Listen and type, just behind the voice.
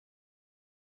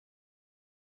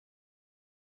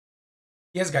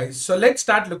Yes, guys. So let's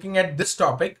start looking at this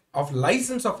topic of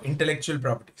license of intellectual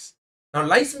properties. Now,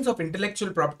 license of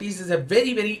intellectual properties is a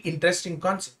very interesting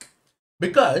concept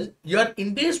because your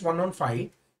Ind AS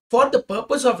 115, for the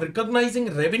purpose of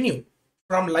recognizing revenue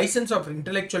from license of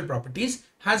intellectual properties,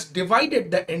 has divided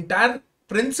the entire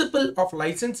principle of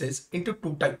licenses into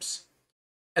two types.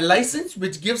 A license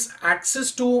which gives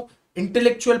access to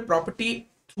intellectual property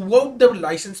throughout the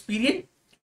license period,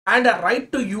 and a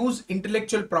right to use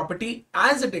intellectual property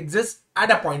as it exists at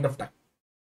a point of time.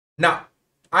 Now,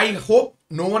 I hope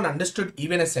no one understood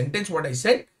even a sentence what I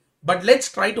said, but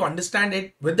let's try to understand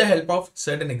it with the help of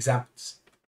certain examples.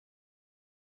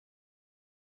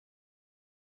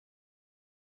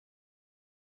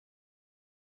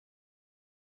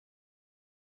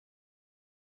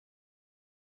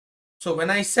 So when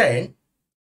I said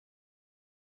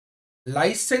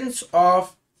license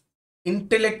of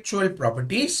intellectual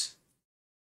properties,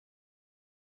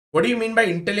 what do you mean by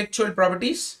intellectual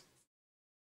properties?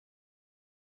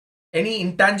 Any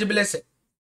intangible asset?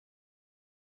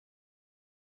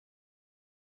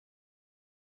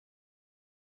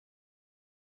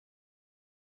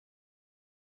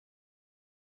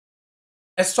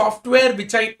 A software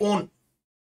which I own,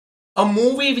 a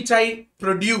movie which I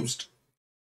produced,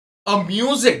 a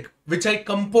music which I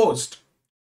composed,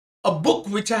 a book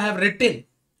which I have written.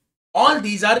 All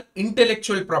these are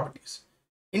intellectual properties.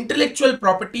 Intellectual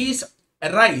properties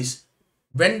arise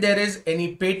when there is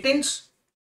any patents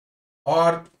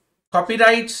or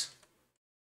copyrights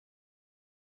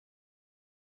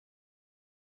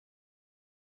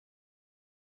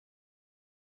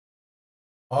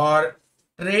or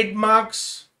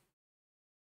trademarks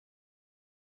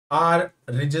are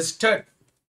registered.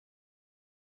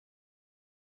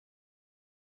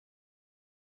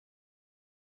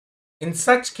 In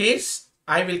such case,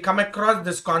 I will come across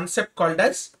this concept called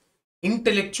as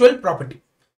intellectual property.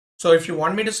 So if you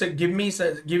want me to give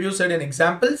you certain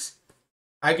examples,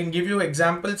 I can give you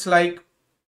examples like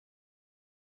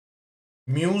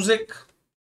music,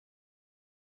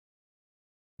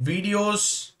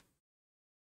 videos,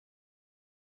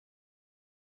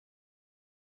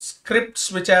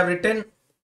 scripts which I have written,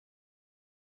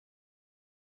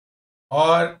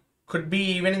 or could be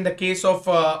even in the case of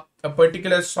a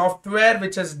particular software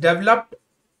which is developed,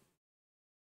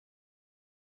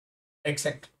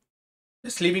 etc.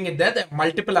 Just leaving it there. There are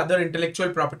multiple other intellectual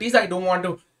properties. I don't want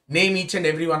to name each and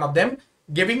every one of them.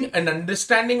 Giving an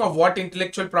understanding of what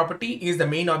intellectual property is the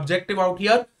main objective out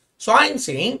here. So I'm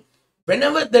saying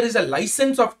whenever there is a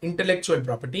license of intellectual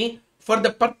property, for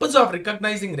the purpose of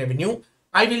recognizing revenue,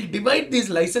 I will divide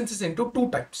these licenses into two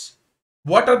types.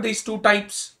 What are these two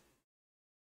types?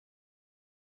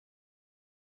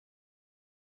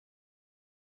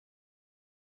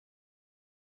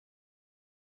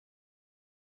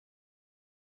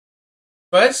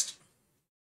 First,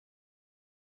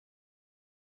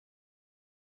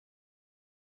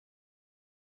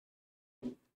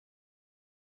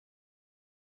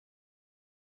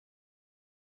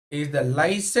 is the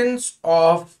license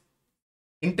of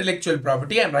intellectual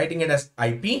property. I'm writing it as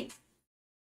IP.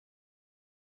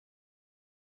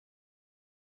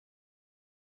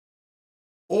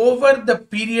 Over the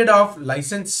period of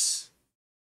license.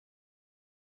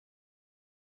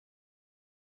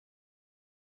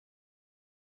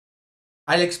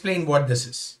 I'll explain what this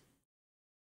is.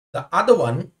 The other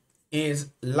one is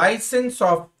license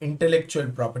of intellectual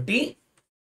property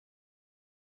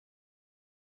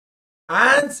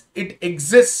as it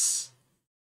exists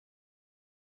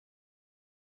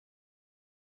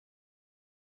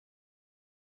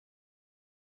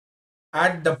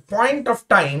at the point of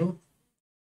time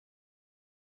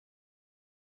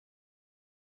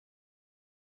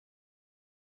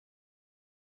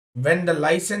when the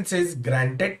license is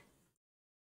granted.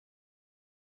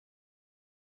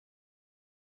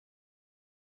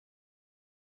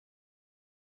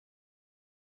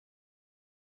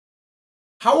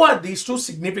 How are these two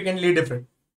significantly different?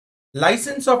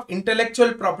 License of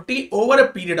intellectual property over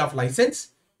a period of license,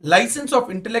 license of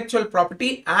intellectual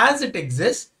property as it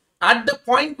exists at the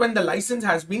point when the license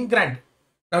has been granted.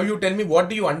 Now you tell me, what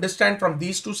do you understand from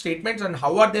these two statements and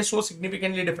how are they so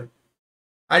significantly different?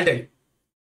 I'll tell you.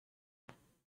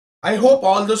 I hope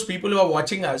all those people who are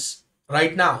watching us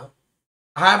right now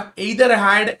have either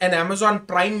had an Amazon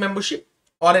Prime membership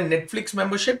or a Netflix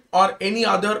membership or any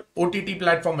other OTT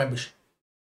platform membership.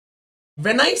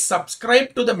 When I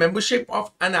subscribe to the membership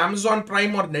of an Amazon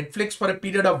Prime or Netflix for a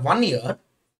period of 1 year,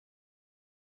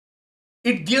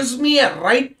 it gives me a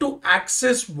right to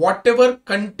access whatever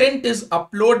content is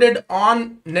uploaded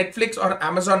on Netflix or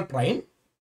Amazon Prime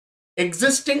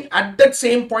existing at that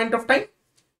same point of time.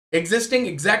 existing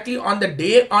exactly on the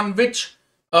day on which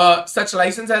such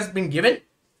license has been given.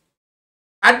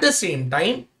 At the same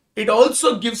time, it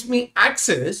also gives me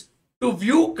access to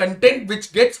view content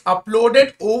which gets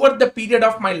uploaded over the period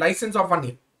of my license of 1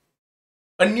 year.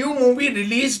 A new movie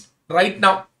released right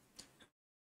now,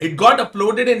 it got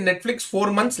uploaded in Netflix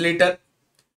 4 months later.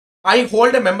 I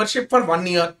hold a membership for 1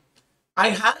 year. I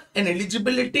have an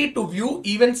eligibility to view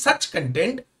even such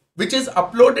content which is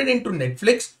uploaded into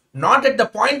Netflix, not at the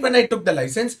point when I took the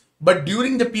license, but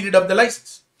during the period of the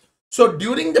license. So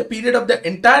during the period of the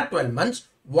entire 12 months,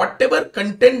 whatever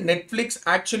content Netflix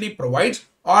actually provides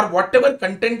or whatever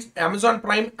content Amazon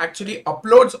Prime actually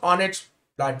uploads on its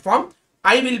platform,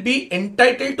 I will be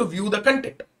entitled to view the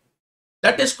content.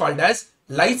 That is called as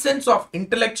license of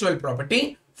intellectual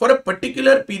property for a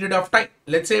particular period of time,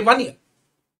 let's say 1 year.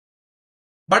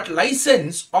 But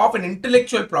license of an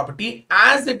intellectual property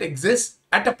as it exists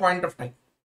at a point of time,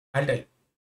 I'll tell you.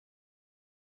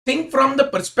 Think from the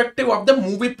perspective of the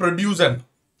movie producer.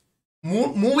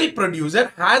 Movie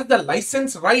producer has the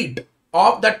license right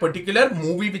of that particular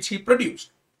movie which he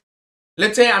produced.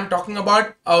 Let's say I'm talking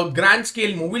about a grand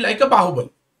scale movie like a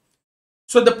Bahubali.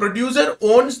 So the producer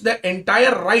owns the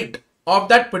entire right of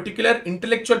that particular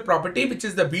intellectual property, which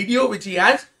is the video which he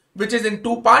has, which is in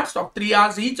 2 parts of 3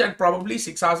 hours each and probably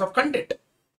 6 hours of content.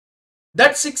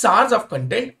 That 6 hours of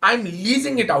content, I'm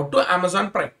leasing it out to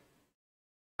Amazon Prime.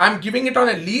 I'm giving it on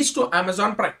a lease to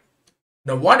Amazon Prime.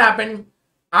 Now what happened?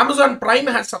 Amazon Prime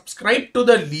has subscribed to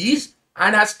the lease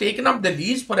and has taken up the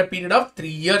lease for a period of 3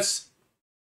 years.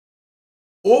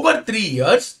 Over 3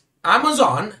 years,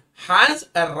 Amazon has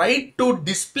a right to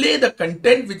display the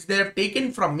content which they have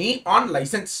taken from me on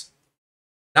license.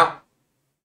 Now,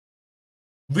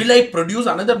 will I produce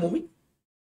another movie?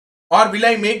 Or will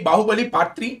I make Bahubali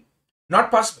Part 3? Not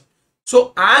possible.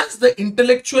 So, as the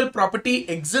intellectual property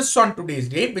exists on today's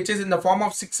date, which is in the form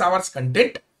of 6 hours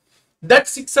content, that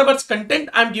 6 hours content,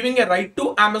 I'm giving a right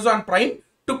to Amazon Prime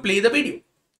to play the video.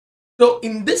 So,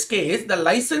 in this case, the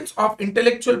license of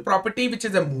intellectual property, which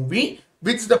is a movie,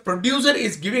 which the producer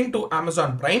is giving to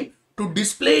Amazon Prime to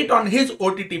display it on his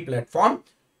OTT platform,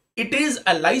 it is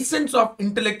a license of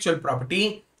intellectual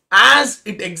property as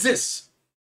it exists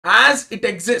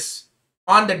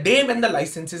on the day when the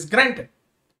license is granted.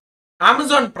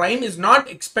 Amazon Prime is not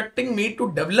expecting me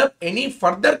to develop any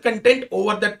further content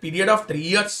over that period of 3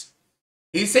 years.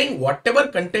 He's saying whatever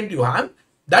content you have,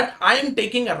 that I am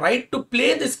taking a right to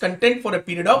play this content for a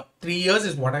period of 3 years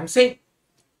is what I'm saying.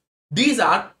 These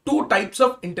are 2 types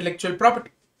of intellectual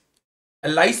property. A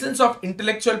license of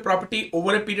intellectual property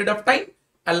over a period of time,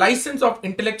 a license of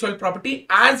intellectual property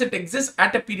as it exists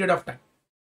at a period of time.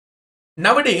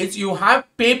 Nowadays, you have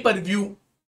pay-per-view.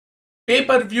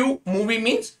 Pay-per-view movie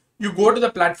means you go to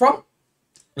the platform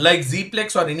like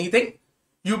Zplex or anything.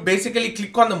 You basically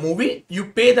click on the movie, you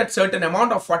pay that certain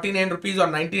amount of 49 rupees or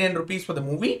 99 rupees for the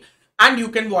movie and you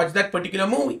can watch that particular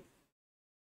movie.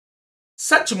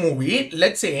 Such movie,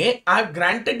 let's say I've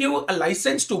granted you a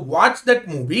license to watch that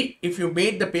movie if you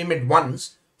made the payment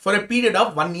once for a period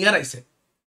of 1 year, I said.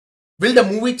 Will the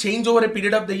movie change over a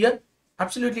period of the year?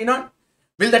 Absolutely not.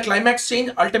 Will the climax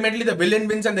change? Ultimately, the villain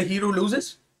wins and the hero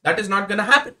loses? That is not going to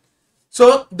happen.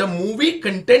 So, the movie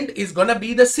content is going to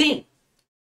be the same.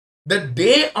 The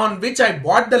day on which I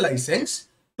bought the license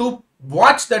to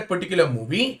watch that particular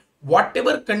movie,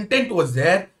 whatever content was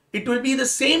there, it will be the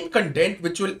same content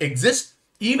which will exist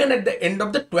even at the end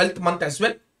of the 12th month as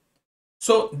well.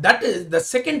 So that is the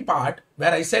second part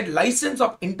where I said license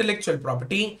of intellectual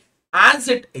property as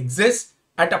it exists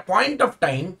at a point of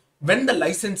time when the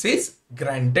license is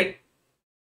granted.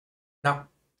 Now,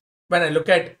 when I look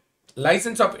at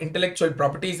license of intellectual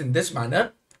properties in this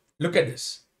manner, look at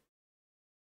this.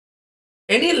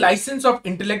 Any license of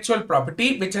intellectual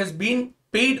property which has been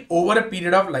paid over a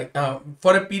period of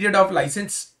for a period of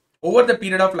license, over the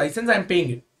period of license, I am paying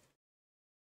it.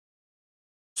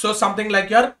 So something like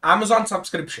your Amazon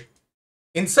subscription.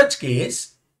 In such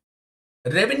case,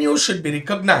 revenue should be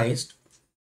recognized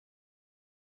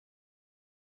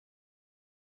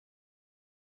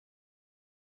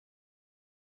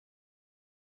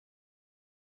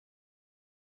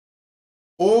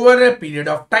over a period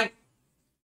of time.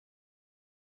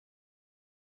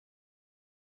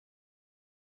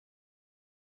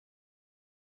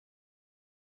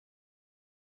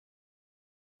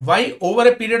 Why over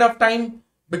a period of time?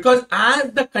 Because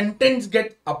as the contents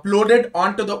get uploaded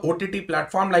onto the OTT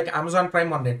platform like Amazon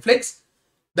Prime or Netflix,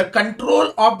 the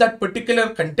control of that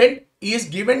particular content is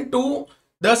given to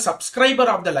the subscriber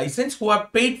of the license who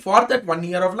have paid for that 1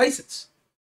 year of license.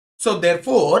 So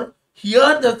therefore,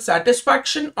 here the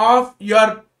satisfaction of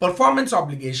your performance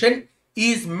obligation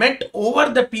is met over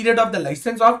the period of the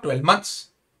license of 12 months.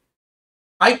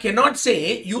 I cannot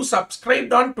say you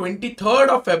subscribed on 23rd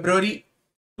of February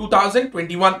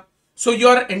 2021. So you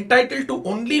are entitled to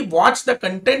only watch the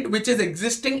content which is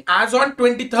existing as on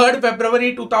 23rd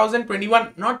February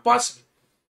 2021. Not possible.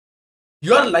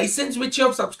 Your license which you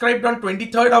have subscribed on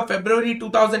 23rd of February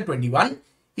 2021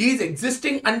 is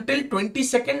existing until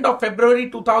 22nd of February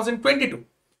 2022.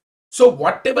 So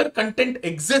whatever content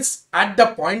exists at the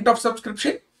point of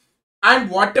subscription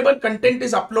and whatever content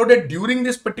is uploaded during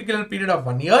this particular period of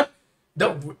 1 year,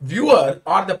 the viewer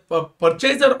or the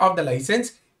purchaser of the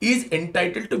license is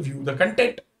entitled to view the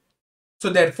content.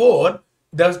 So therefore,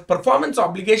 the performance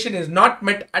obligation is not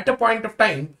met at a point of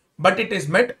time, but it is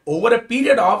met over a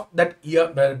period of that year,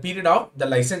 period of the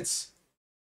license.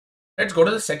 Let's go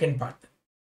to the second part.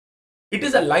 It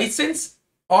is a license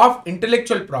of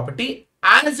intellectual property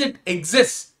as it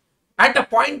exists at a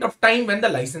point of time when the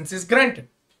license is granted.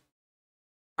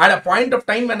 At a point of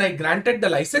time when I granted the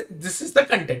license, this is the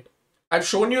content. I've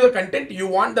shown you the content. You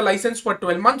want the license for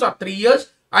 12 months or 3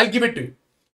 years, I'll give it to you.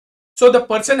 So the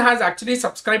person has actually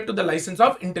subscribed to the license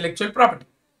of intellectual property.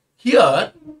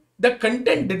 Here, the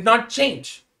content did not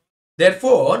change.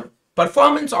 Therefore,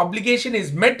 performance obligation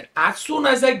is met as soon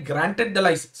as I granted the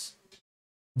license.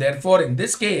 Therefore, in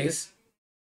this case,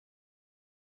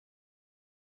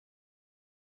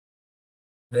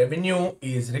 revenue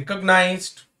is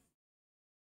recognized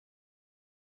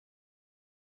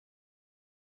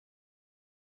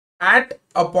at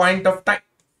a point of time.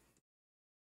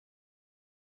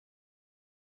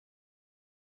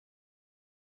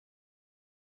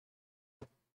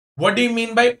 What do you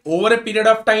mean by over a period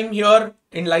of time here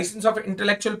in license of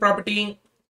intellectual property?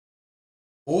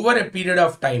 Over a period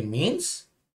of time means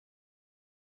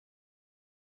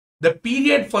the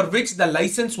period for which the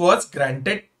license was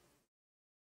granted.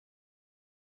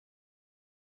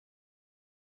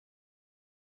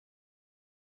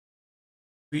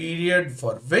 Period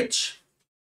for which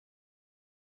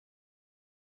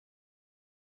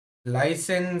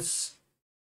license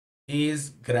is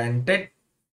granted.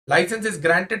 License is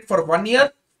granted for 1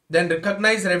 year, then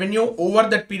recognize revenue over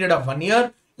that period of 1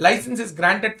 year. License is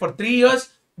granted for 3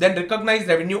 years, then recognize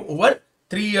revenue over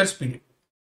 3 years period.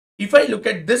 If I look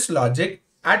at this logic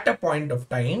at a point of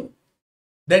time,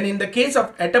 then in the case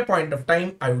of at a point of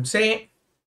time, I would say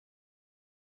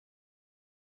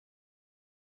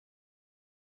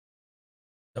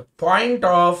the point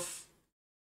of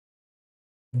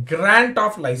grant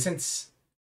of license.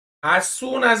 As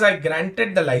soon as I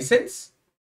granted the license,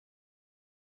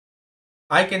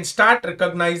 I can start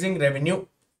recognizing revenue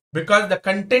because the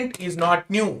content is not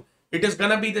new. It is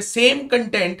going to be the same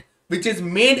content which is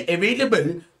made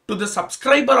available to the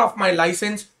subscriber of my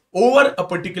license over a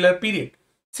particular period.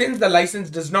 Since the license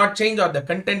does not change or the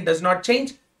content does not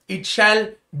change, it shall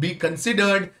be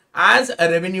considered as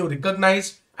a revenue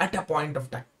recognized at a point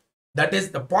of time. That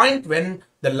is the point when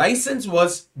the license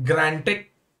was granted.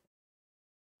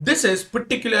 This is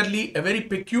particularly a very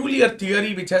peculiar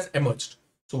theory which has emerged.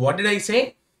 So what did I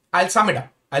say? I'll sum it up.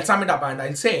 And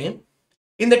I'll say,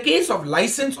 in the case of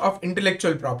license of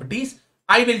intellectual properties,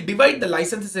 I will divide the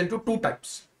licenses into two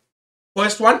types.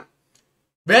 First one,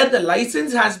 where the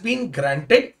license has been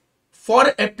granted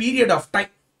for a period of time.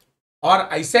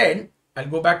 Or I said, I'll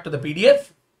go back to the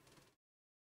PDF.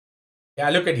 Yeah,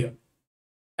 look at here.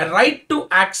 A right to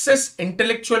access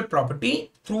intellectual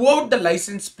property throughout the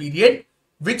license period,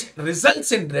 which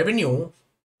results in revenue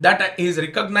that is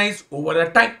recognized over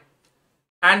a time,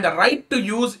 and the right to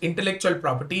use intellectual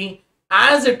property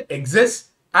as it exists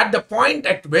at the point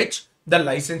at which the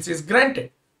license is granted,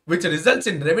 which results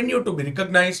in revenue to be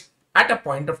recognized at a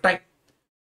point of time.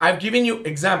 I've given you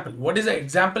example. What is the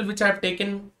example which I have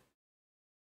taken?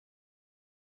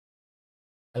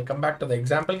 I'll come back to the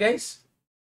example, guys.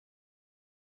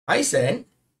 I said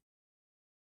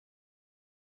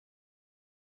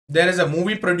there is a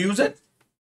movie producer.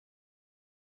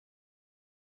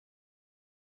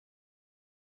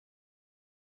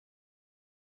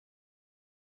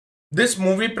 This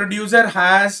movie producer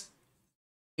has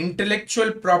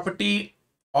intellectual property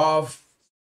of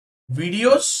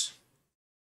videos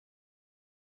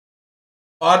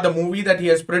or the movie that he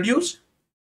has produced.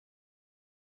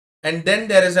 And then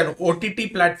there is an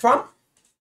OTT platform.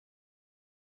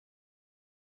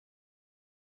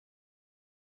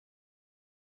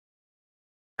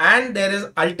 And there is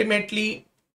ultimately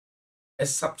a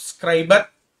subscriber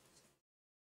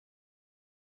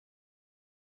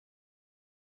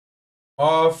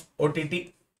of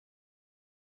OTT.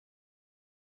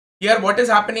 Here what is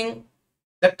happening?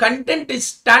 The content is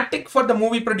static for the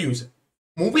movie producer.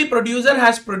 Movie producer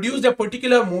has produced a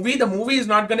particular movie, the movie is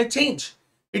not going to change.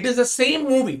 It is the same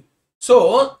movie.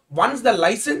 So once the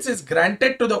license is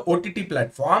granted to the OTT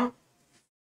platform,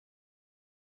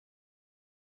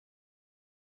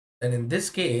 then in this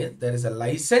case, there is a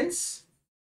license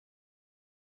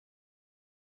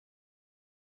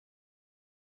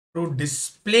to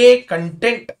display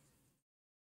content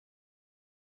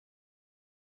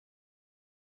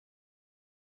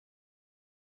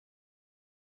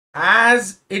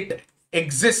as it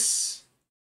exists.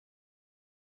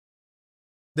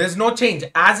 There's no change.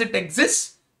 As it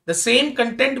exists, the same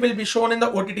content will be shown in the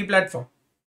OTT platform.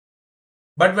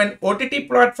 But when OTT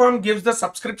platform gives the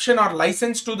subscription or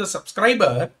license to the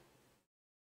subscriber,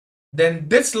 then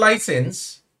this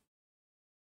license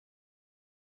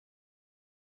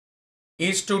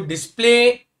is to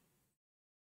display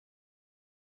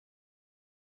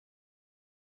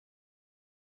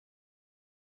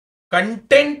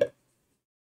content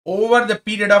over the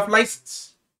period of license.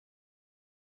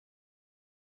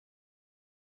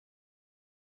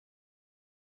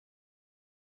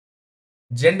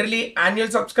 Generally annual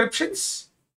subscriptions.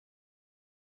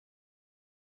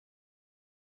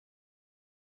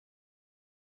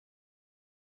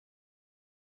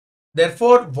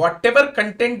 Therefore, whatever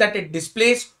content that it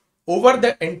displays over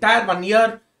the entire 1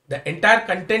 year, the entire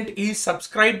content is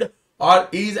subscribed or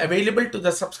is available to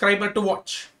the subscriber to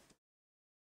watch.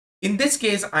 In this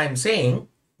case, I am saying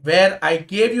where I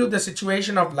gave you the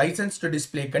situation of license to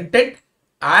display content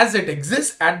as it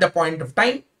exists at the point of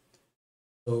time.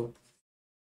 So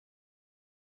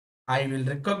I will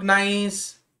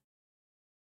recognize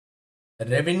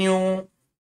revenue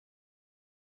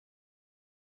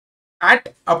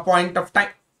at a point of time.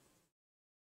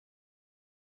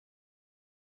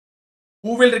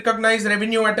 Who will recognize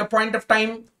revenue at a point of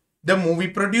time? The movie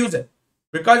producer,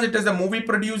 because it is the movie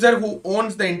producer who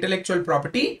owns the intellectual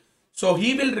property. So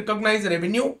he will recognize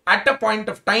revenue at a point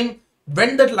of time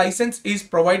when the license is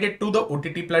provided to the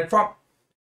OTT platform.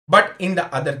 But in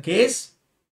the other case,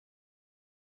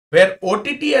 where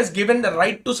OTT has given the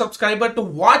right to subscriber to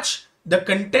watch the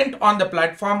content on the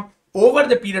platform over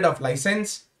the period of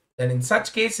license, then in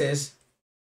such cases,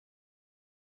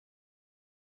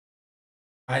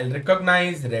 I'll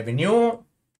recognize revenue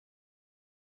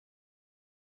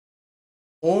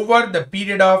over the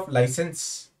period of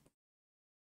license.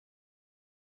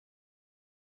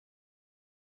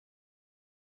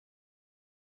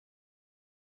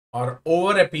 Or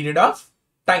over a period of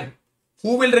time.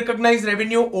 Who will recognize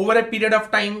revenue over a period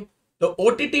of time? The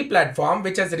OTT platform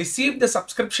which has received the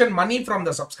subscription money from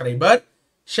the subscriber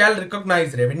shall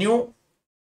recognize revenue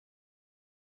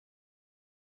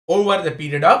over the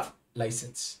period of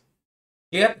license.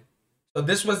 Clear? So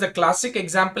this was the classic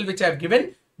example which I have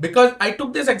given, because I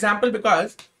took this example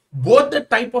because both the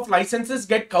type of licenses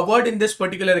get covered in this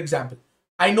particular example.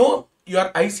 I know your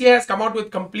ICAI has come out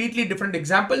with completely different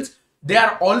examples. They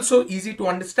are also easy to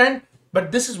understand,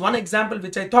 but this is one example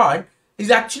which I thought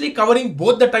is actually covering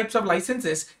both the types of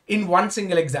licenses in one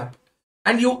single example.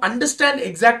 And you understand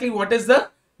exactly what is the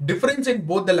difference in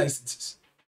both the licenses.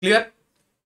 Clear?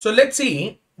 So let's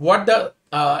see what the,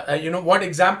 what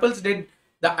examples did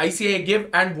the ICAI give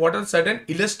and what are certain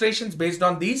illustrations based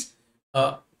on these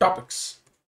topics.